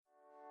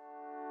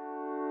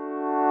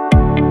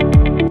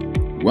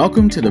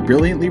Welcome to the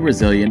Brilliantly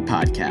Resilient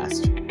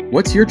podcast.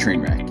 What's your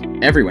train wreck?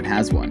 Everyone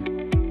has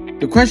one.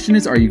 The question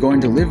is, are you going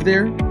to live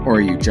there or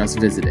are you just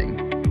visiting?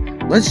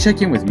 Let's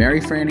check in with Mary,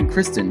 Fran, and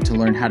Kristin to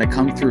learn how to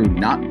come through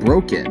not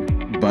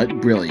broken,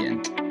 but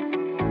brilliant.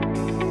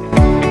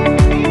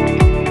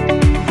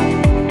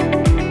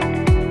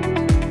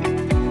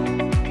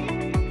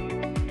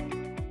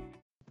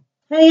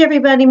 Hey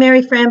everybody,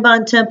 Mary Fran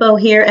Bontempo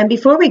here. And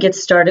before we get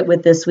started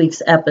with this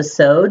week's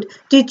episode,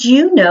 did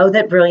you know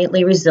that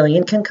Brilliantly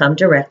Resilient can come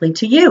directly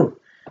to you?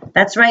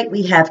 That's right,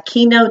 we have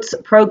keynotes,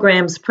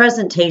 programs,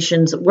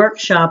 presentations,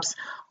 workshops,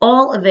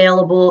 all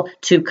available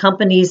to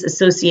companies,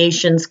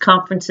 associations,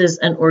 conferences,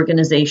 and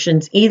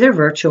organizations, either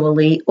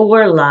virtually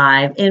or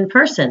live in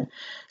person.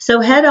 So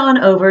head on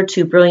over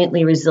to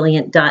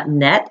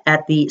brilliantlyresilient.net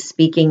at the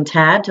speaking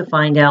tab to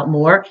find out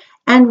more.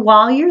 And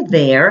while you're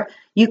there,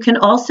 you can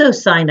also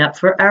sign up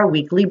for our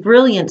weekly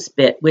Brilliance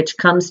Bit, which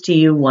comes to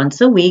you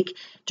once a week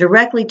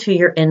directly to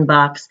your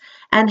inbox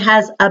and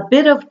has a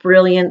bit of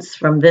brilliance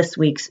from this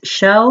week's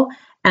show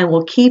and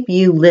will keep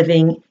you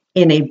living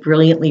in a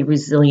brilliantly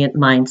resilient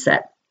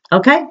mindset.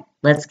 Okay,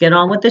 let's get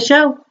on with the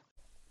show.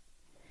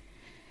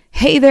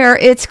 Hey there,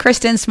 it's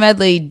Kristin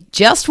Smedley,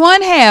 just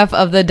one half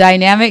of the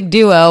dynamic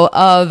duo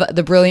of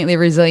the Brilliantly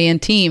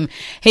Resilient team.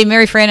 Hey,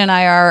 Mary, Fran, and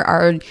I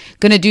are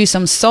going to do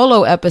some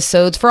solo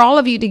episodes for all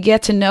of you to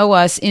get to know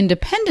us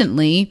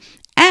independently,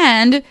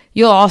 and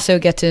you'll also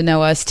get to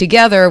know us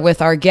together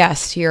with our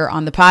guests here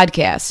on the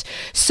podcast.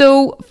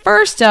 So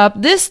first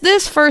up,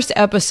 this first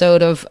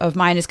episode of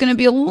mine is going to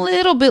be a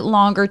little bit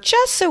longer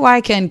just so I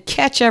can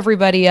catch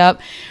everybody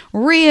up,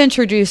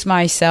 reintroduce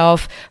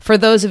myself for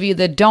those of you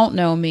that don't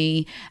know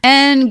me,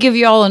 and give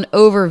you all an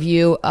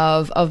overview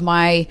of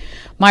my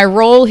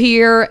role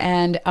here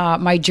and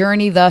my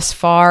journey thus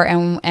far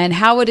and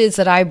how it is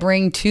that I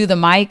bring to the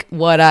mic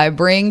what I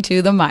bring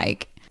to the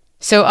mic.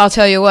 So I'll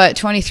tell you what,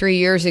 23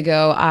 years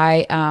ago,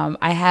 I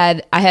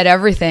had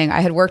everything. I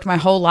had worked my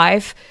whole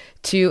life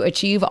to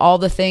achieve all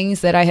the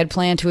things that I had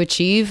planned to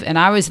achieve. And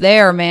I was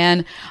there,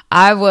 man.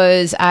 I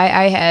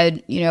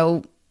had,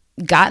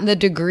 gotten the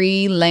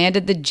degree,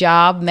 landed the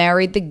job,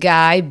 married the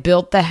guy,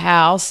 built the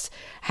house,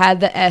 had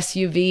the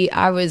SUV.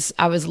 I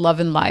was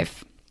loving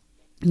life.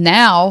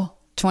 Now,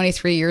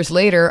 23 years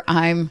later,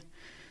 I'm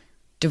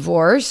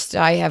divorced.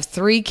 I have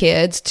 3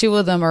 kids. 2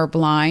 of them are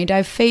blind.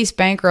 I've faced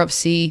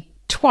bankruptcy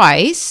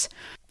twice.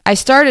 I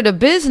started a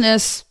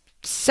business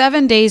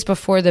 7 days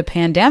before the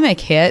pandemic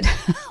hit.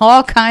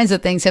 All kinds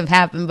of things have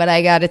happened, but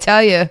I got to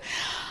tell you,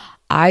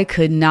 I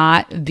could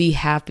not be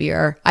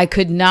happier. I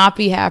could not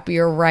be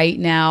happier right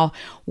now.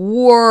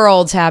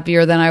 Worlds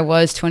happier than I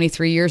was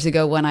 23 years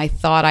ago when I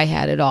thought I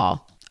had it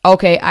all.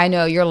 Okay, I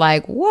know you're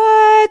like,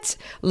 what?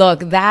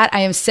 Look, that I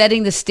am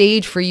setting the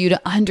stage for you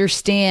to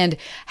understand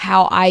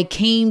how I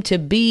came to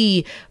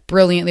be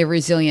brilliantly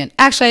resilient.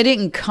 Actually, I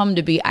didn't come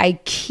to be.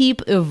 I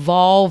keep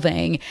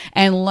evolving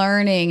and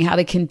learning how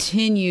to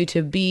continue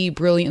to be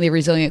brilliantly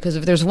resilient. Because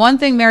if there's one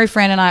thing Mary,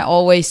 Fran, and I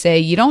always say,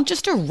 you don't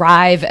just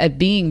arrive at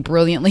being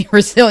brilliantly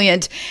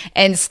resilient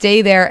and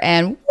stay there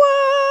and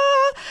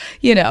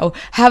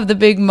have the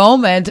big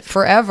moment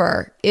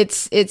forever.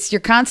 It's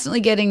you're constantly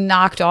getting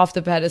knocked off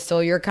the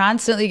pedestal. You're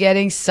constantly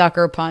getting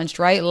sucker punched,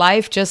 right?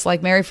 Life, just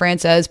like Mary Fran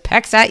says,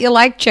 pecks at you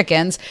like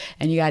chickens,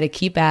 and you got to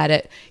keep at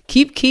it.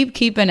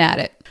 Keeping at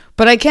it.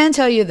 But I can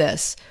tell you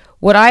this.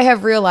 What I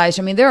have realized,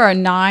 there are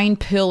 9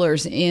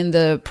 pillars in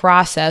the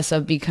process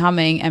of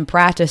becoming and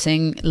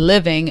practicing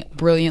living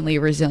brilliantly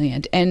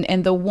resilient.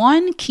 And the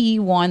one key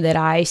one that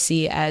I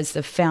see as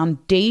the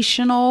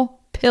foundational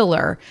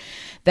pillar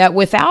that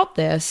without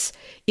this,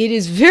 it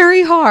is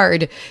very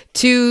hard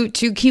to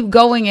keep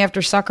going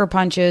after sucker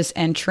punches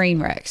and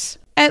train wrecks.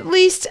 At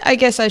least, I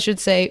guess I should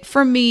say,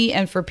 for me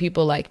and for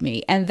people like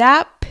me. And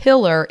that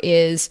pillar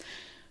is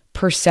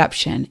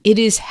perception. It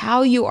is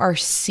how you are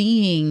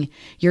seeing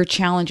your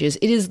challenges.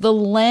 It is the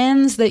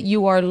lens that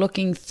you are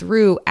looking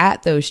through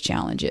at those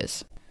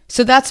challenges.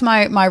 So that's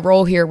my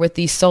role here with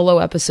these solo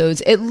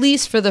episodes, at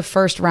least for the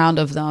first round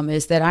of them,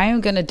 is that I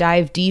am going to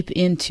dive deep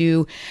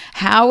into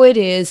how it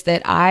is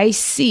that I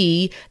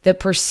see the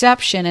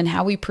perception and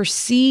how we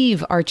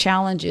perceive our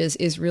challenges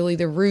is really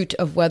the root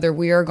of whether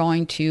we are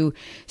going to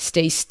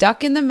stay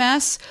stuck in the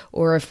mess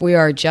or if we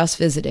are just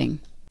visiting.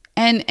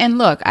 And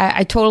look,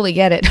 I totally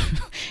get it.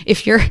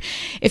 If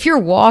you're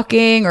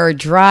walking or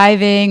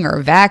driving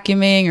or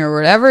vacuuming or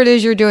whatever it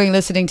is you're doing,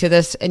 listening to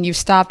this, and you've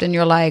stopped and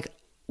you're like,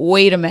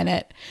 wait a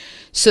minute.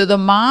 So the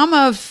mom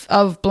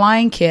of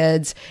blind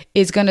kids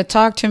is going to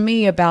talk to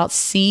me about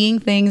seeing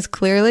things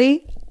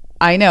clearly.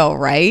 I know,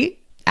 right?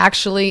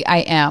 Actually, I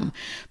am,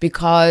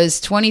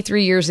 because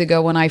 23 years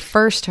ago when I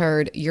first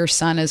heard your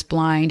son is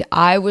blind,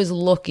 I was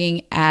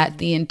looking at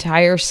the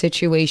entire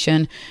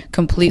situation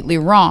completely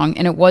wrong.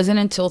 And it wasn't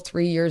until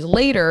 3 years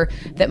later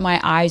that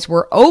my eyes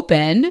were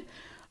opened.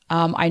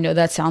 I know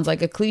that sounds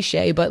like a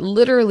cliche, but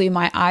literally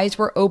my eyes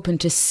were open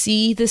to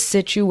see the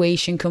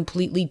situation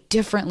completely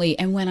differently.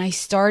 And when I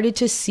started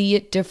to see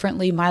it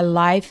differently, my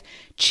life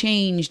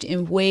changed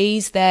in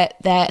ways that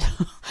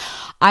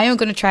I am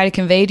going to try to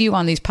convey to you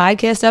on these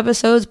podcast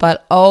episodes,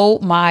 but oh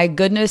my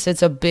goodness,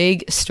 it's a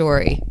big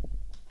story.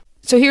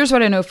 So here's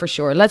what I know for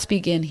sure. Let's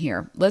begin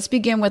here. Let's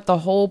begin with the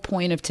whole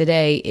point of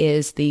today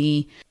is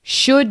the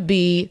should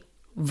be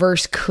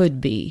versus could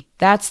be.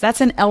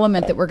 That's an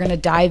element that we're going to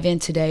dive in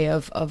today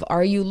of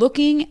are you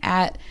looking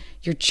at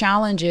your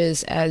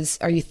challenges as,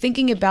 are you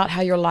thinking about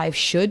how your life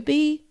should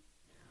be?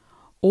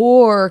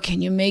 Or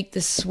can you make the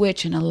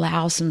switch and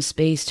allow some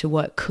space to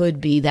what could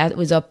be? That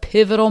was a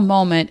pivotal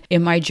moment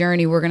in my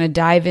journey. We're going to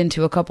dive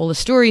into a couple of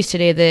stories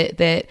today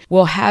that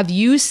will have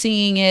you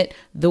seeing it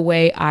the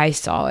way I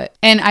saw it.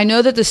 And I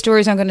know that the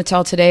stories I'm going to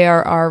tell today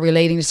are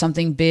relating to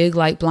something big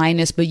like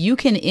blindness, but you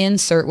can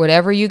insert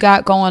whatever you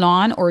got going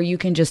on, or you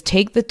can just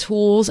take the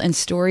tools and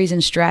stories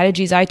and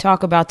strategies I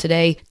talk about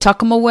today, tuck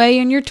them away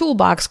in your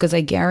toolbox, because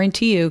I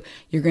guarantee you,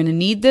 you're going to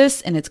need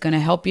this and it's going to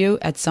help you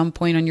at some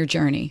point on your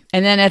journey.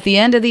 And then at the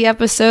end of the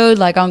episode,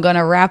 like I'm going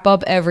to wrap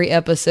up every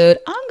episode,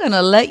 I'm going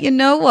to let you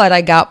know what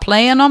I got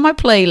playing on my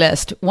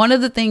playlist. One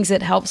of the things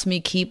that helps me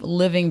keep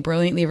living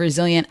brilliantly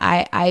resilient,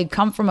 I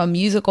come from a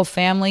musical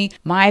family.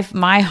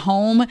 My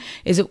home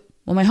is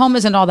Well, my home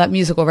isn't all that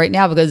musical right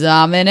now because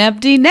I'm an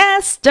empty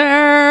nester.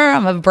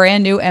 I'm a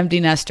brand new empty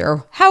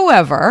nester.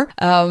 However,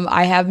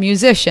 I have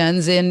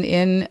musicians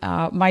in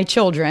my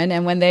children,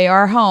 and when they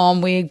are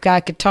home, we've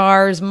got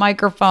guitars,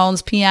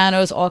 microphones,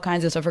 pianos, all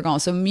kinds of stuff are going.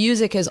 So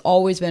music has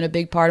always been a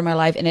big part of my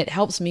life, and it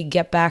helps me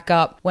get back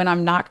up when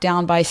I'm knocked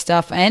down by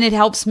stuff, and it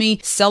helps me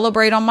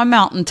celebrate on my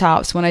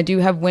mountaintops when I do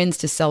have wins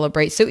to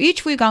celebrate. So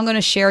each week I'm going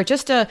to share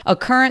just a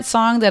current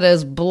song that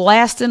is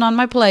blasting on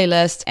my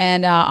playlist,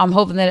 and I'm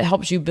hoping that it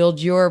helps you build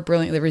your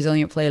brilliantly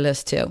resilient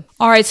playlist too.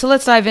 All right, so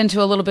let's dive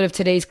into a little bit of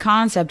today's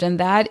concept, and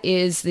that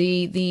is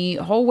the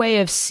whole way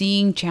of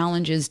seeing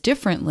challenges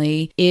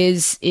differently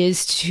is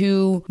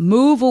to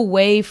move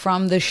away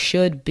from the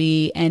should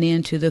be and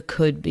into the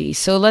could be.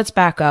 So let's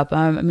back up.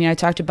 I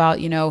talked about,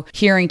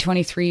 hearing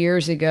 23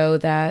 years ago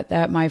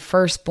that my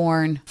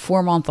firstborn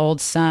 4-month-old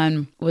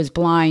son was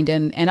blind,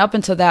 and up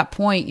until that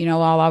point,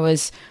 while I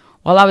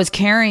was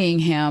carrying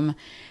him,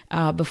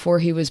 before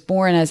he was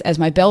born, as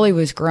my belly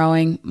was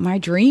growing, my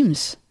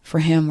dreams for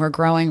him were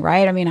growing,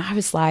 right? I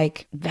was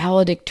like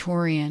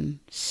valedictorian,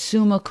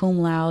 summa cum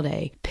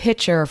laude,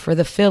 pitcher for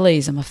the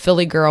Phillies. I'm a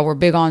Philly girl. We're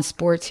big on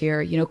sports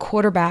here.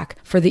 Quarterback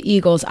for the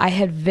Eagles. I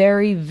had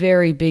very,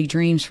 very big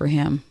dreams for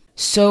him.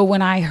 So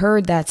when I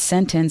heard that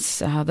sentence,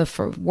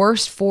 the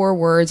worst 4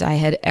 words I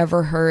had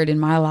ever heard in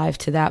my life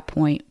to that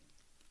point,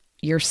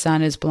 your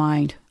son is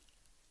blind.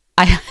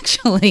 I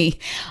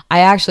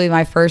actually,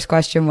 my first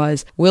question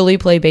was, will he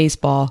play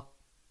baseball?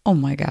 Oh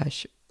my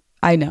gosh.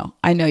 I know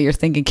you're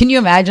thinking, can you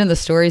imagine the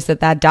stories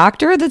that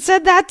doctor that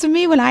said that to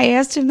me when I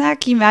asked him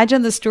that? Can you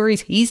imagine the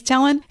stories he's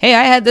telling? Hey,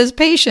 I had this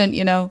patient,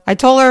 I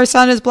told her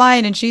son is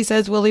blind and she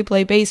says, will he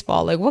play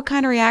baseball? Like, what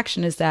kind of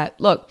reaction is that?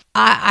 Look,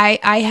 I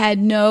had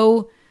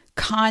no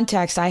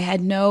context. I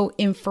had no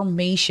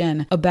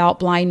information about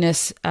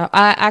blindness.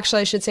 I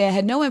should say I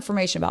had no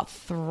information about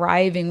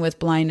thriving with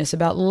blindness,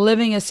 about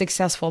living a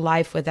successful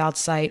life without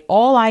sight.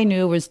 All I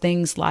knew was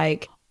things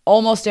like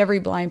almost every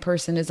blind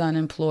person is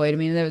unemployed.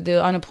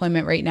 The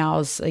unemployment rate now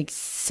is like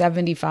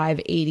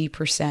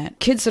 75-80%.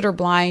 Kids that are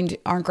blind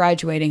aren't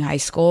graduating high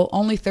school.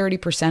 Only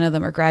 30% of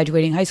them are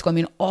graduating high school.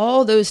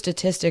 All those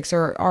statistics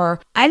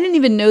are I didn't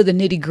even know the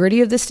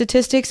nitty-gritty of the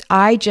statistics.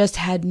 I just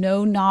had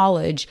no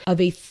knowledge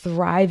of a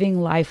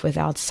thriving life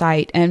without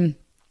sight. And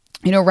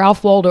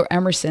Ralph Waldo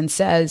Emerson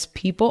says,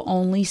 people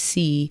only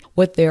see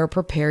what they're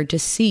prepared to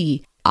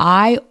see.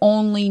 I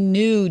only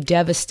knew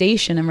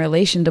devastation in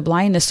relation to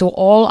blindness, so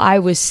all I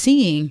was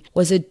seeing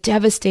was a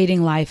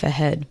devastating life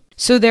ahead.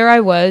 So there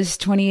I was,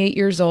 28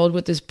 years old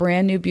with this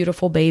brand new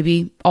beautiful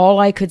baby. All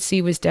I could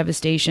see was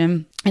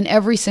devastation, and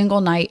every single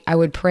night I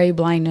would pray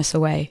blindness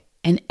away,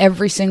 and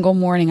every single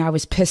morning I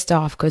was pissed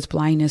off because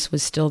blindness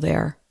was still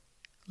there.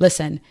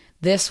 Listen,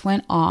 this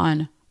went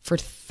on for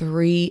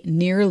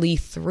nearly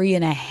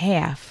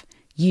 3.5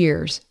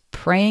 years,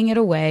 praying it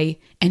away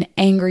and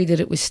angry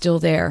that it was still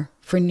there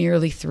for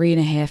nearly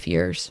 3.5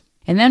 years.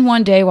 And then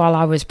one day while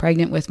I was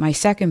pregnant with my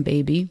second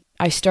baby,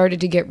 I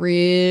started to get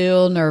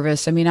real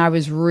nervous. I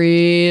was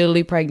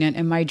really pregnant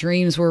and my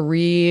dreams were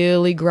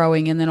really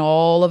growing. And then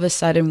all of a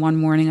sudden one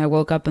morning I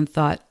woke up and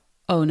thought,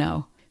 oh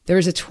no,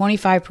 there's a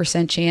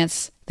 25%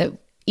 chance that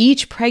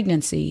each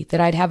pregnancy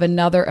that I'd have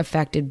another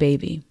affected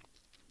baby.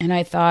 And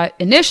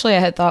initially I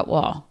had thought,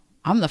 well,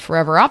 I'm the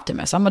forever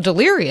optimist. I'm a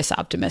delirious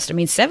optimist.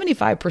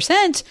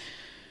 75%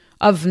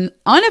 of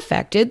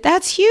unaffected,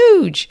 that's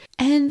huge.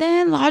 And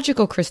then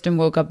logical Kristin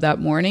woke up that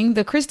morning.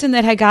 The Kristin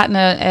that had gotten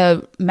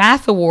a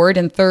math award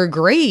in 3rd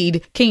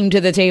grade came to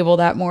the table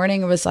that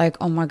morning and was like,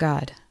 oh my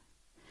God,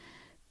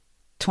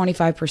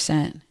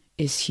 25%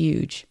 is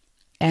huge.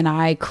 And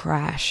I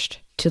crashed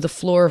to the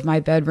floor of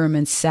my bedroom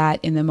and sat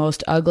in the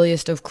most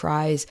ugliest of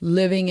cries,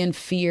 living in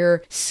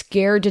fear,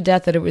 scared to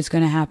death that it was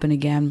going to happen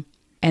again.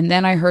 And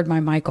then I heard my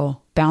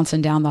Michael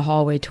bouncing down the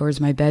hallway towards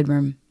my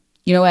bedroom.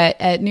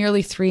 At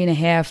nearly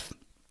 3.5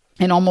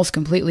 and almost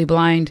completely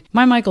blind,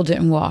 my Michael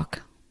didn't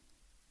walk.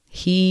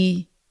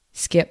 He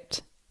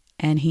skipped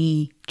and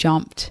he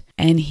jumped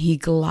and he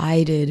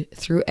glided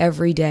through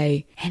every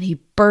day, and he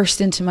burst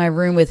into my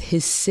room with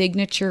his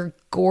signature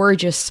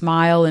gorgeous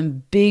smile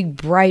and big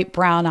bright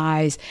brown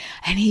eyes,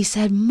 and he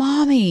said,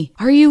 "Mommy,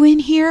 are you in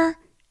here?"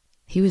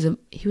 He was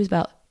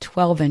about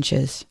 12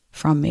 inches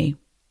from me.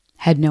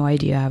 Had no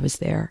idea I was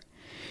there.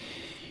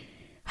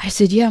 I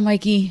said, "Yeah,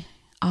 Mikey,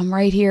 I'm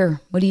right here.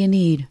 What do you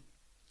need?"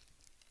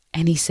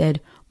 And he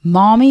said,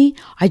 "Mommy,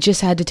 I just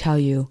had to tell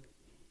you,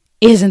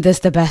 isn't this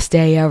the best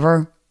day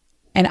ever?"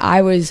 And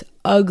I was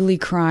ugly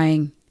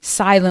crying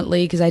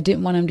silently because I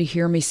didn't want him to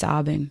hear me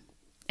sobbing.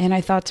 And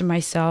I thought to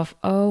myself,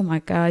 oh my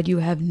God, you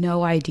have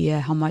no idea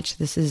how much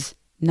this is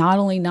not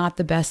only not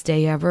the best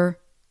day ever,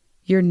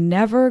 you're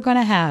never going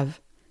to have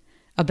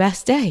a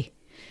best day.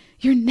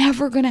 You're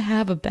never going to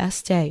have a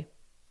best day.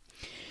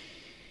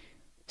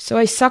 So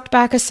I sucked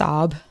back a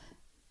sob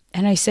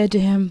and I said to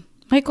him,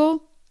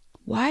 "Michael,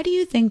 why do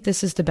you think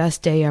this is the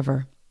best day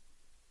ever?"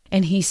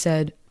 And he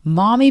said,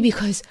 "Mommy,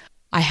 because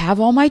I have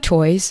all my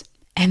toys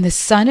and the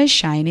sun is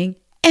shining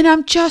and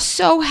I'm just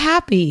so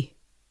happy."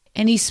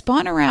 And he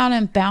spun around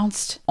and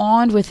bounced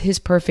on with his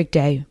perfect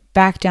day,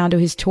 back down to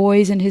his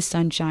toys and his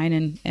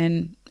sunshine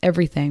and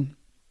everything.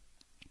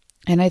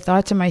 And I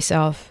thought to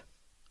myself,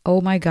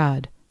 oh my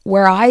God,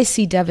 where I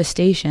see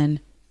devastation,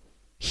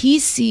 he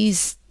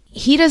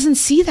doesn't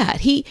see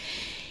that. He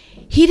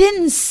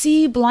didn't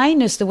see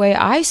blindness the way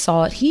I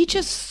saw it. He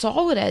just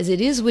saw it as it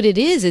is what it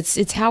is.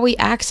 It's how he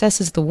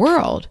accesses the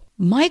world.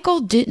 Michael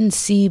didn't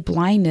see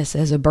blindness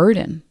as a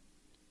burden.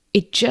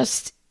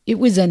 It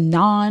was a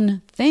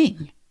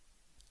non-thing.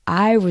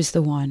 I was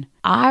the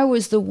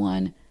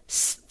one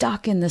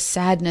stuck in the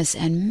sadness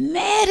and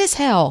mad as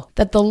hell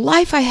that the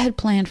life I had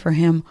planned for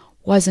him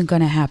wasn't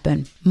going to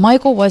happen.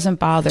 Michael wasn't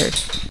bothered.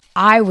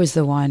 I was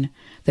the one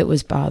that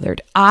was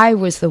bothered. I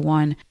was the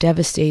one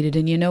devastated.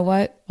 And you know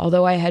what?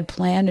 Although I had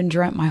planned and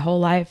dreamt my whole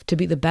life to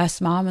be the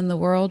best mom in the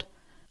world,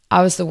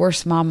 I was the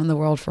worst mom in the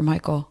world for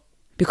Michael.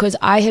 Because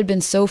I had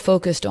been so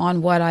focused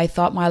on what I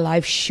thought my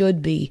life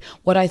should be,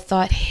 what I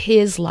thought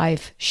his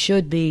life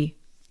should be.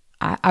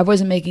 I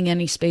wasn't making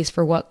any space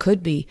for what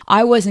could be.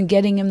 I wasn't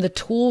getting him the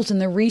tools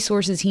and the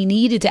resources he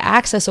needed to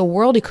access a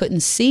world he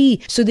couldn't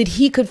see so that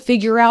he could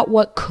figure out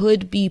what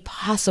could be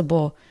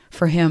possible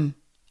for him.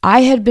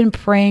 I had been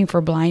praying for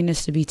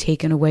blindness to be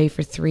taken away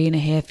for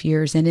 3.5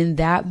 years, and in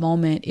that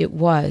moment it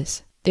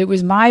was. It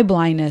was my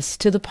blindness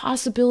to the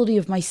possibility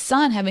of my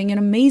son having an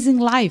amazing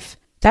life.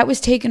 That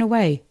was taken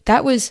away.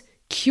 That was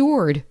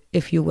cured,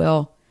 if you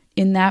will,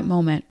 in that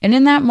moment. And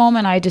in that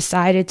moment, I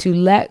decided to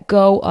let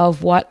go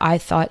of what I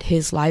thought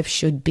his life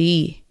should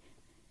be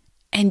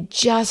and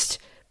just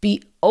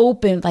be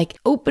open, like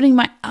opening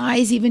my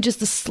eyes even just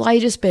the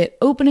slightest bit,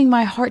 opening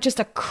my heart, just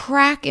a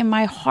crack in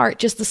my heart,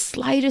 just the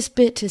slightest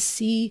bit to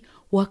see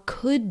what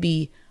could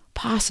be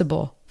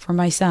possible for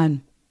my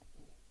son.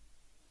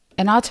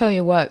 And I'll tell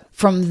you what,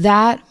 from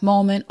that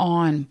moment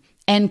on,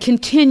 and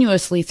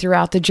continuously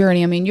throughout the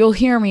journey, I mean, you'll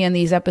hear me in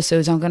these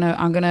episodes. I'm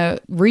gonna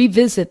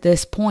revisit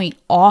this point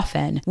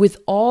often with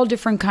all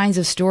different kinds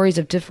of stories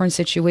of different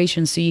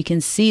situations, so you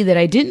can see that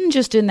I didn't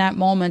just in that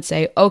moment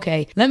say,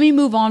 okay, let me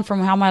move on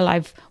from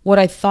what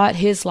I thought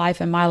his life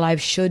and my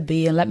life should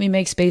be, and let me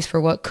make space for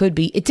what could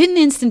be. It didn't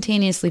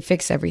instantaneously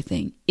fix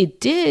everything. It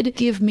did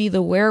give me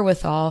the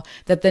wherewithal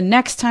that the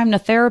next time the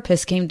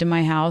therapist came to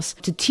my house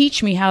to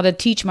teach me how to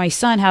teach my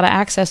son how to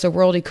access a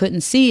world he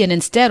couldn't see, and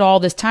instead all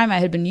this time I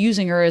had been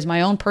using her as my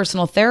own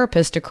personal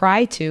therapist to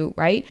cry to,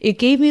 right? It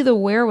gave me the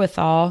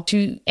wherewithal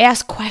to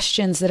ask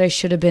questions that I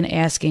should have been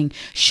asking.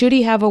 Should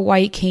he have a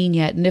white cane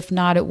yet? And if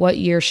not, at what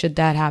year should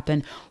that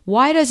happen?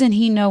 Why doesn't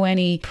he know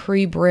any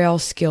pre-Braille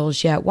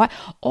skills yet? Why?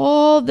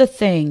 All the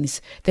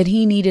things that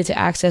he needed to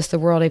access the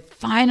world. It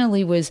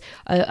finally was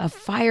a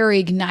fire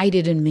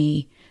ignited in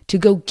me to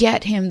go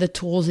get him the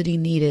tools that he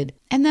needed.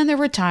 And then there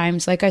were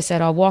times, like I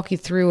said, I'll walk you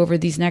through over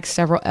these next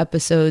several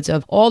episodes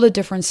of all the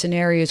different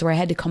scenarios where I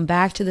had to come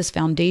back to this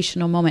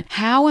foundational moment.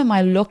 How am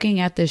I looking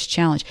at this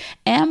challenge?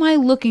 Am I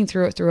looking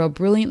through it through a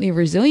brilliantly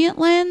resilient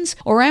lens?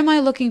 Or am I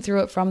looking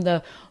through it from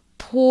the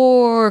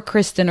poor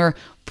Kristin or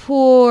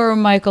poor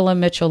Michael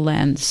and Mitchell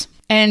lens?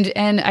 And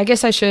I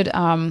guess I should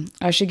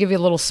give you a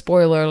little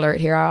spoiler alert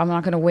here. I'm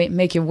not going to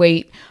make you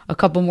wait a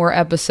couple more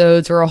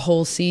episodes or a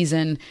whole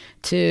season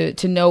to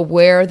know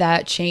where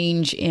that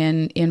change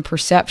in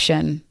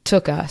perception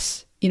took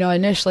us. You know,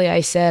 initially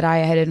I said I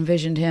had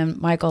envisioned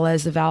Michael,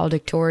 as the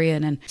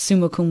valedictorian and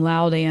summa cum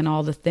laude and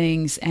all the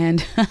things.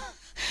 And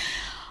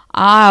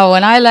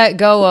when I let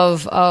go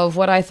of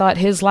what I thought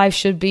his life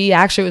should be,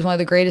 actually it was one of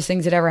the greatest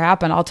things that ever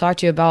happened. I'll talk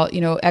to you about,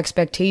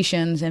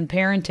 expectations and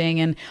parenting.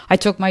 And I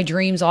took my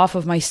dreams off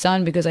of my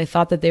son because I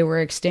thought that they were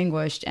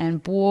extinguished.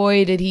 And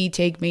boy, did he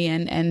take me,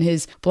 and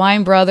his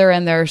blind brother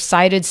and their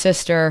sighted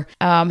sister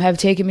have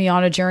taken me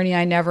on a journey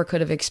I never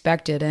could have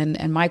expected.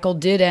 And Michael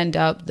did end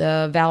up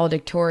the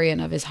valedictorian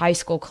of his high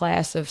school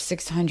class of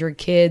 600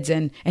 kids.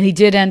 And he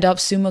did end up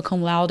summa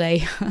cum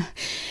laude.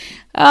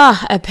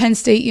 at Penn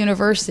State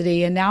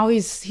University, and now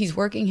he's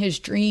working his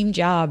dream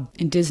job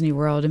in Disney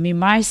World. I mean,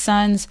 my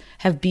sons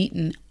have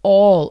beaten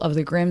all of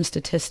the grim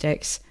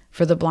statistics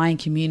for the blind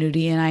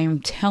community, and I am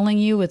telling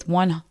you with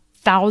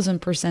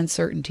 1,000%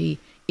 certainty,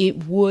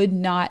 it would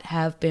not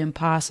have been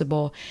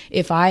possible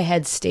if I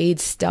had stayed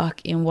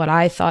stuck in what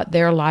I thought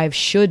their lives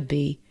should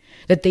be.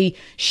 That they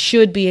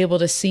should be able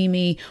to see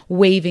me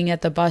waving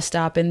at the bus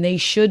stop, and they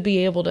should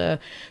be able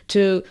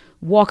to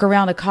walk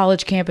around a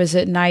college campus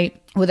at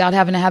night without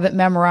having to have it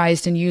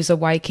memorized and use a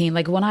white cane.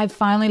 Like when I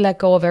finally let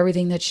go of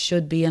everything that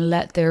should be and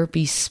let there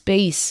be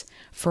space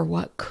for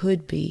what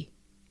could be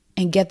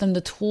and get them the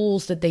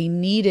tools that they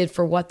needed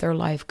for what their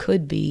life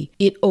could be,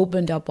 it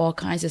opened up all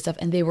kinds of stuff,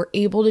 and they were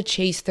able to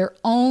chase their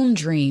own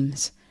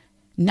dreams,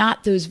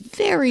 not those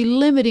very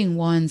limiting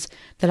ones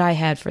that I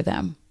had for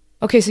them.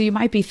 Okay, so you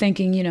might be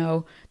thinking,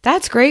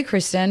 that's great,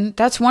 Kristin.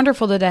 That's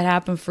wonderful that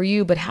happened for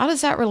you, but how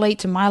does that relate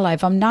to my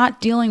life? I'm not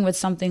dealing with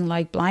something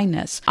like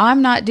blindness.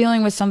 I'm not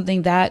dealing with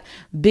something that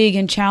big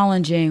and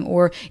challenging,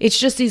 or it's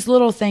just these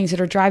little things that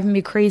are driving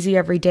me crazy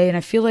every day, and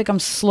I feel like I'm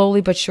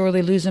slowly but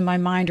surely losing my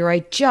mind, or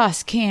I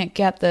just can't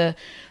get the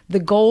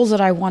goals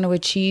that I want to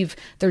achieve.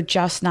 They're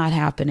just not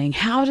happening.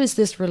 How does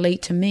this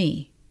relate to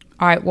me?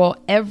 All right, well,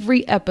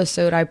 every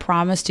episode I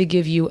promise to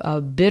give you a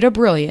bit of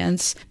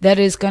brilliance that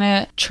is going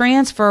to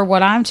transfer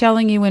what I'm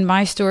telling you in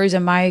my stories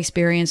and my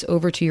experience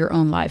over to your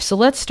own life. So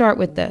let's start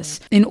with this.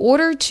 In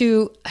order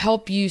to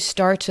help you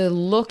start to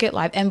look at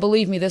life, and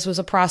believe me, this was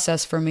a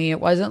process for me.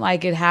 It wasn't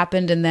like it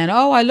happened and then,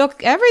 I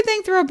look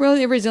everything through a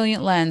brilliantly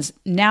resilient lens.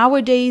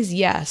 Nowadays,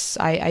 yes,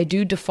 I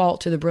do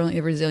default to the brilliantly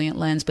resilient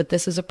lens, but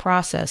this is a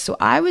process. So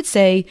I would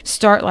say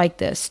start like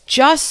this.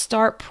 Just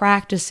start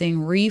practicing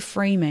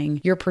reframing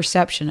your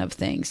perception of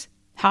things.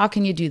 How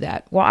can you do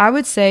that? Well, I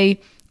would say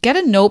get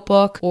a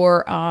notebook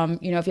or,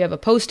 if you have a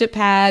Post-it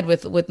pad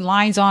with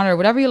lines on it or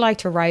whatever you like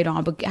to write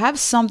on, but have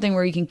something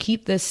where you can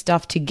keep this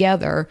stuff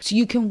together so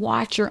you can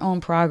watch your own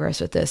progress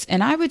with this.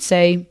 And I would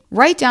say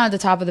write down at the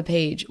top of the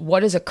page,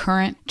 what is a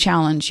current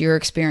challenge you're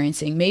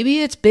experiencing? Maybe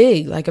it's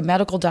big, like a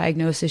medical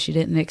diagnosis you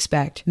didn't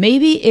expect.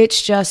 Maybe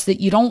it's just that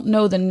you don't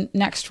know the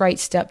next right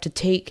step to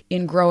take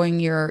in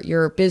growing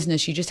your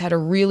business. You just had a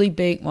really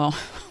big,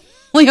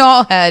 we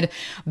all had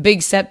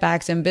big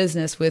setbacks in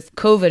business with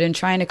COVID and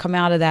trying to come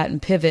out of that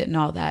and pivot and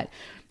all that.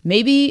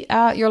 Maybe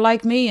you're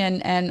like me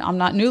and I'm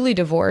not newly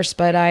divorced,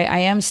 but I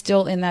am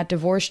still in that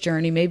divorce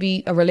journey.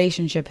 Maybe a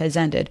relationship has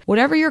ended.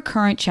 Whatever your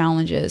current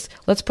challenge is,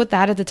 let's put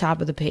that at the top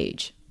of the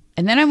page.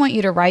 And then I want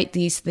you to write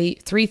the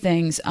three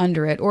things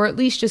under it, or at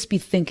least just be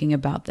thinking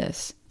about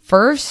this.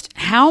 First,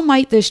 how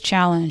might this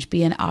challenge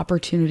be an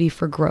opportunity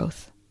for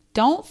growth?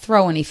 Don't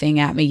throw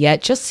anything at me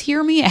yet. Just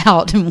hear me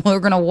out, and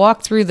we're going to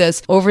walk through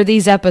this over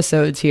these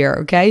episodes here,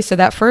 okay? So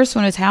that first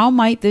one is, how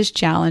might this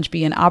challenge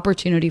be an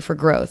opportunity for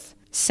growth?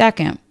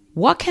 Second,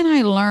 what can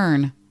I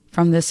learn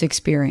from this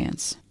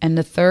experience? And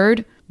the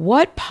third,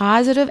 what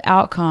positive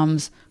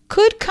outcomes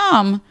could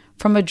come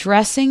from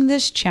addressing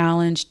this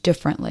challenge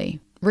differently?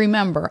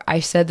 Remember, I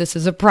said this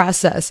is a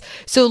process.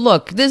 So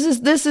look, this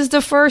is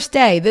the first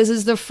day. This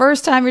is the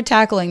first time you're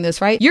tackling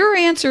this, right? Your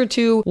answer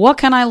to what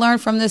can I learn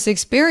from this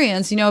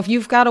experience? If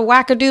you've got a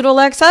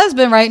wackadoodle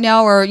ex-husband right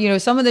now, or,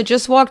 someone that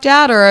just walked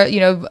out, or,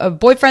 a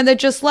boyfriend that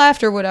just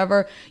left or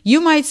whatever,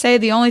 you might say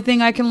the only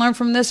thing I can learn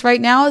from this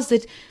right now is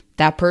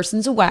that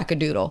person's a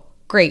wackadoodle.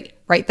 Great.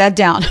 Write that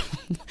down.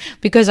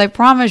 Because I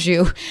promise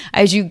you,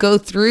 as you go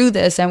through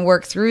this and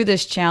work through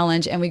this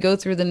challenge and we go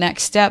through the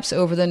next steps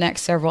over the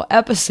next several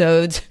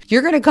episodes,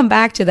 you're going to come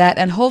back to that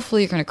and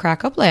hopefully you're going to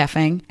crack up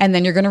laughing. And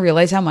then you're going to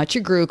realize how much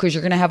you grew because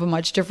you're going to have a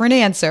much different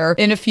answer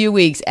in a few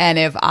weeks. And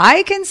if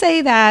I can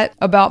say that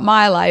about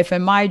my life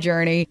and my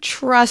journey,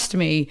 trust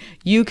me,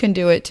 you can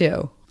do it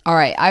too. All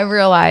right, I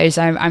realize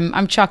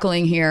I'm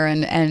chuckling here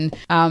and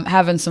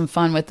having some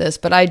fun with this,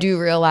 but I do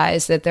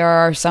realize that there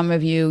are some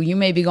of you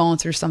may be going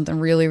through something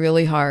really,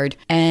 really hard,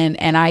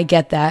 and I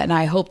get that, and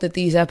I hope that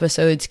these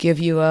episodes give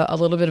you a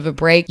little bit of a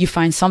break. You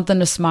find something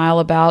to smile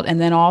about,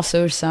 and then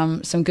also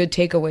some good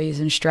takeaways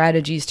and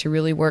strategies to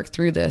really work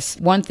through this.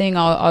 One thing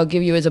I'll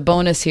give you as a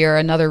bonus here,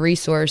 another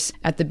resource.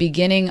 At the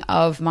beginning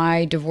of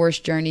my divorce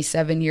journey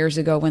 7 years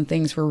ago, when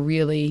things were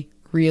really,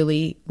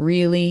 really,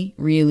 really,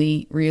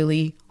 really,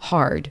 really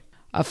hard,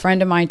 a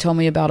friend of mine told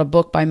me about a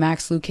book by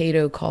Max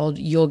Lucado called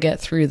You'll Get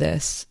Through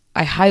This.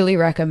 I highly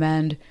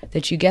recommend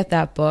that you get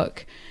that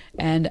book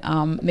and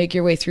make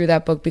your way through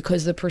that book,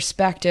 because the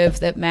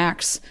perspective that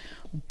Max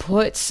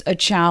puts a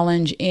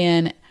challenge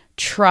in,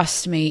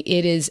 trust me,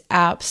 it is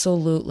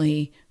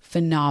absolutely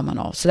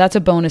phenomenal. So that's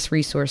a bonus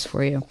resource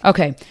for you.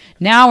 Okay,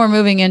 now we're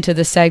moving into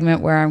the segment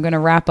where I'm going to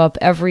wrap up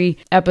every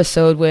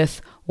episode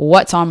with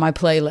what's on my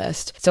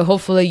playlist. So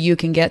hopefully you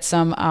can get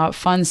some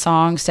fun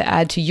songs to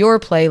add to your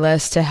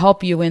playlist to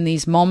help you in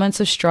these moments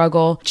of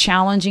struggle,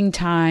 challenging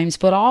times,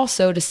 but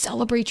also to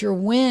celebrate your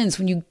wins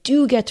when you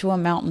do get to a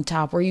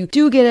mountaintop, where you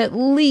do get at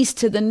least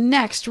to the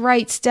next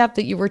right step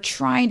that you were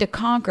trying to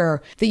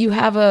conquer, that you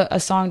have a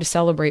song to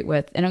celebrate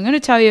with. And I'm going to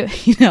tell you,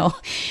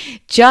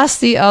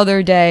 just the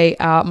other day,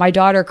 my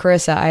daughter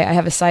Carissa, I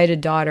have a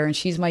sighted daughter and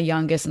she's my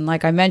youngest. And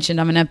like I mentioned,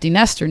 I'm an empty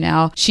nester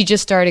now. She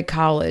just started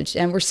college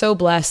and we're so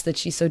blessed that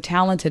she's so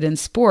talented in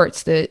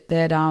sports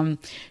that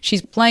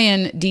she's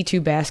playing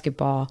D2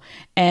 basketball.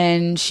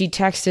 And she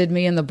texted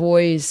me and the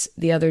boys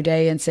the other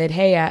day and said,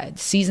 hey,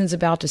 season's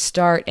about to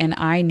start and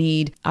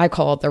I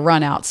call it the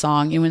run out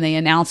song. And when they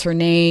announce her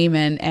name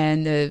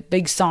and the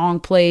big song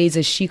plays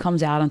as she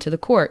comes out onto the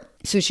court.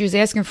 So she was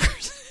asking for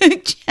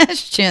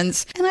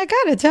suggestions. And I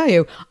got to tell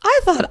you,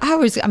 I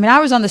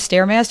was on the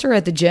Stairmaster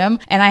at the gym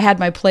and I had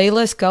my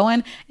playlist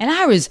going and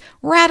I was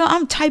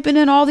I'm typing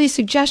in all these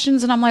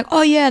suggestions and I'm like,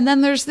 oh yeah, and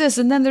then there's this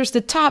and then there's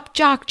the top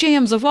jock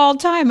jams of all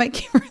time. I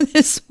came from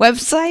this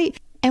website.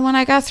 And when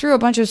I got through a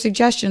bunch of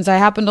suggestions, I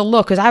happened to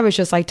look because I was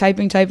just like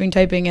typing.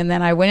 And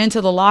then I went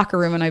into the locker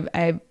room and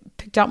I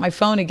picked out my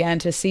phone again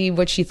to see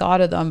what she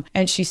thought of them.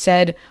 And she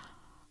said,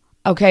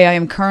 okay, I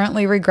am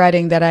currently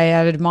regretting that I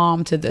added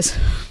mom to this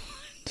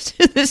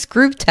to this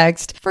group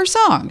text for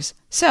songs.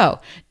 So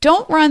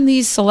don't run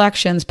these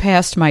selections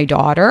past my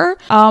daughter,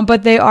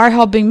 but they are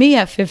helping me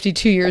at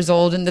 52 years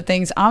old in the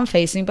things I'm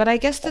facing. But I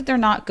guess that they're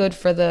not good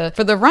for the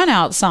run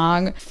out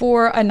song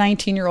for a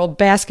 19-year-old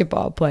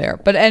basketball player.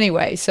 But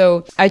anyway,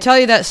 so I tell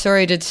you that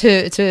story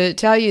to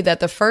tell you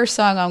that the first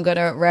song I'm going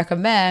to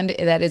recommend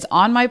that is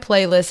on my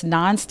playlist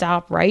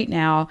nonstop right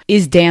now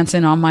is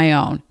Dancing on My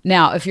Own.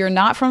 Now, if you're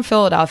not from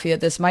Philadelphia,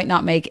 this might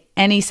not make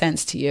any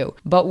sense to you,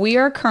 but we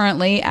are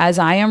currently, as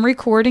I am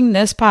recording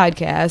this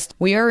podcast,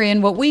 we are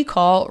in what we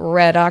call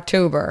Red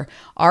October.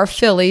 Our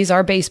Phillies,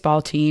 our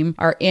baseball team,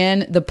 are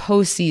in the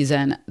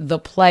postseason, the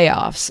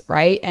playoffs,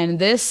 right? And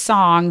this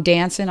song,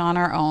 Dancing on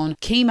Our Own,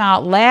 came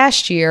out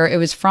last year. It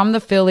was from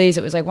the Phillies.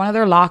 It was like one of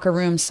their locker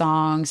room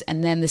songs.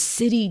 And then the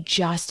city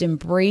just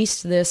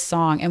embraced this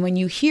song. And when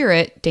you hear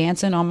it,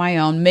 Dancing on My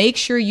Own, make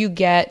sure you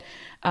get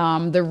the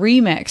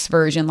remix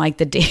version, like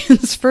the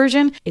dance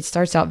version. It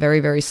starts out very,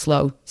 very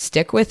slow.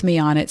 Stick with me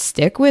on it.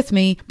 Stick with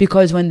me,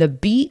 because when the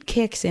beat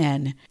kicks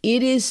in,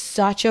 it is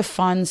such a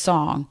fun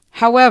song.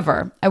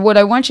 However, what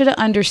I want you to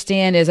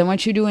understand is I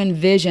want you to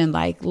envision,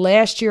 like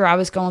last year I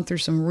was going through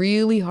some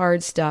really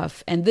hard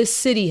stuff, and this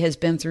city has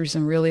been through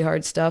some really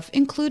hard stuff,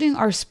 including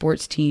our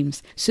sports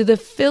teams. So the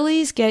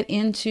Phillies get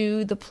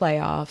into the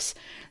playoffs.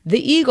 The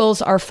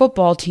Eagles, our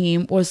football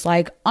team, was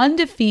like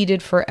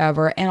undefeated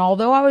forever. And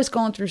although I was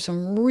going through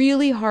some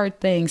really hard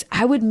things,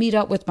 I would meet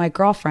up with my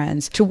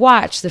girlfriends to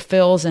watch the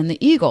Phils and the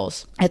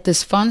Eagles at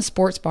this fun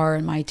sports bar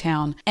in my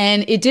town.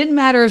 And it didn't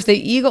matter if the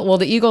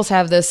Eagles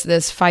have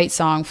this fight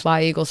song,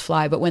 Fly Eagles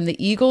Fly. But when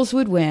the Eagles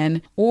would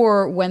win,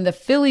 or when the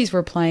Phillies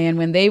were playing,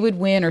 when they would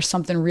win or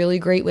something really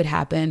great would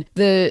happen,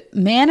 the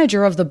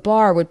manager of the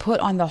bar would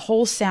put on the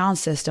whole sound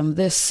system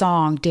this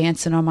song,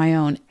 Dancing on My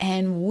Own.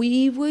 And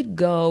we would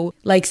go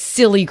like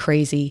silly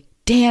crazy,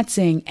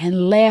 dancing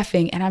and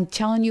laughing. And I'm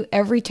telling you,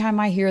 every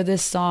time I hear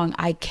this song,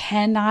 I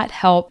cannot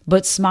help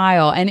but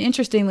smile. And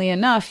interestingly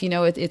enough,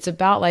 it's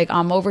about like,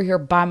 I'm over here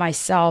by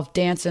myself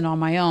dancing on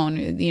my own.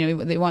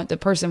 The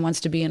person wants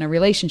to be in a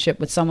relationship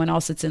with someone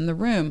else that's in the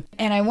room.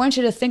 And I want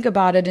you to think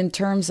about it in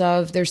terms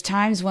of, there's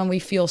times when we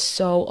feel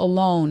so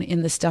alone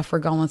in the stuff we're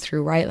going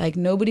through, right? Like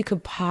nobody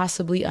could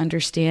possibly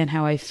understand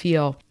how I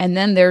feel. And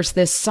then there's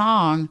this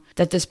song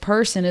that this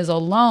person is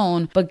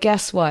alone, but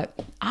guess what?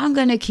 I'm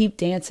going to keep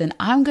dancing.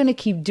 I'm going to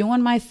keep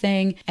doing my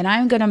thing, and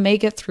I'm going to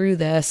make it through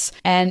this.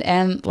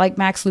 And like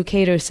Max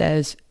Lucado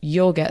says,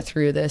 you'll get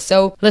through this.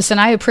 So listen,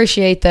 I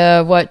appreciate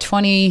the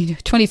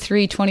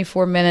 23,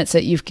 24 minutes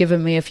that you've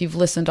given me, if you've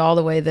listened all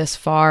the way this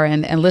far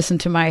and listened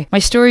to my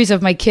stories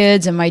of my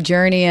kids and my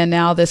journey, and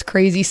now this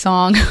crazy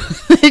song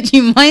that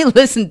you might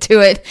listen to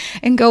it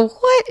and go,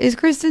 what is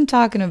Kristin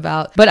talking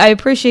about? But I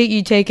appreciate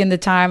you taking the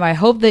time. I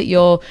hope that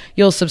you'll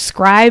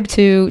subscribe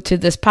to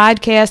this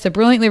podcast. The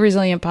Brilliantly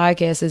Resilient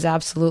podcast is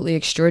absolutely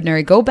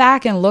extraordinary. Go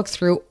back and look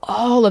through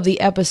all of the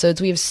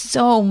episodes. We have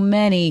so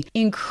many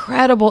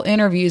incredible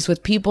interviews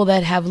with people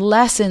that have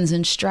lessons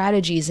and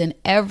strategies in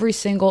every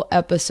single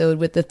episode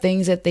with the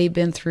things that they've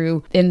been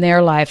through in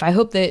their life. I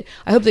hope that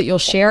you'll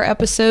share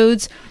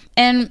episodes.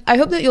 And I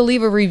hope that you'll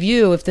leave a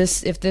review if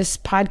this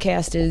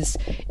podcast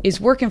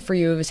is working for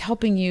you, if it's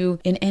helping you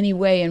in any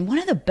way. And one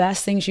of the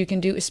best things you can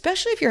do,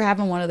 especially if you're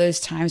having one of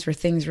those times where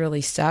things really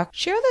suck,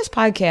 share this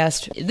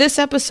podcast, this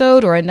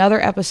episode or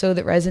another episode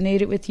that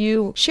resonated with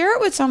you. Share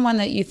it with someone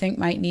that you think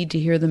might need to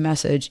hear the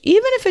message,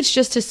 even if it's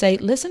just to say,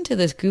 listen to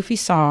this goofy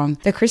song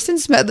that Kristin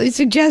Smedley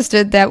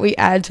suggested that we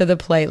add to the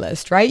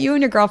playlist, right? You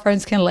and your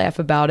girlfriends can laugh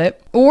about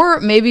it, or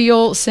maybe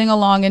you'll sing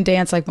along and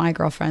dance like my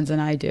girlfriends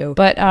and I do.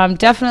 But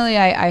definitely,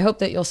 I hope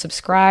that you'll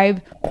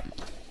subscribe.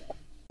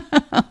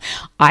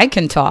 I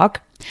can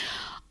talk.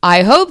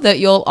 I hope that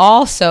you'll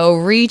also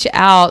reach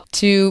out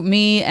to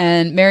me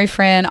and Mary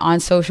Fran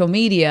on social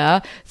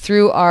media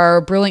through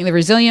our Brilliantly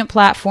Resilient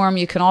platform.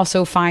 You can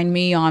also find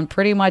me on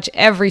pretty much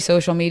every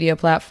social media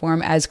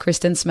platform as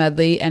Kristin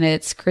Smedley, and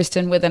it's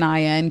Kristin with an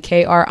I-N,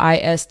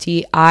 Kristin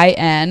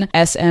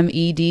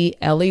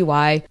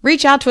Smedley.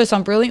 Reach out to us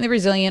on Brilliantly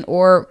Resilient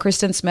or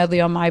Kristin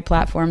Smedley on my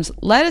platforms.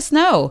 Let us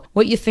know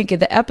what you think of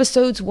the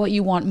episodes, what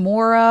you want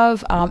more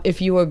of,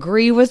 if you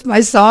agree with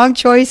my song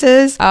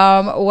choices,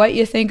 what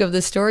you think of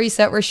the stories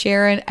that we're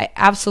sharing. I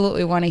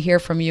absolutely want to hear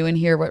from you and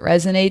hear what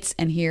resonates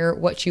and hear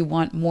what you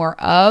want more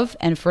of.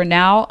 And for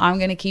now, I'm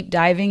going to keep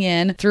diving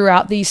in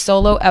throughout these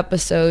solo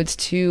episodes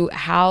to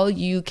how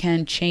you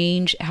can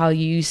change how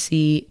you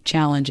see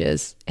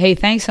challenges. Hey,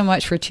 thanks so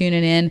much for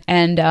tuning in,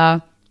 and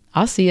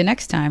I'll see you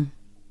next time.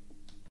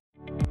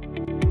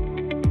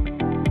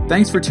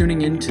 Thanks for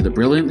tuning in to the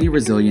Brilliantly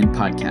Resilient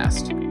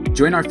podcast.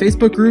 Join our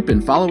Facebook group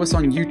and follow us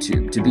on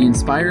YouTube to be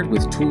inspired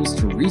with tools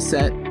to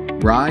reset,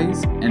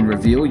 rise, and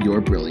reveal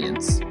your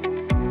brilliance.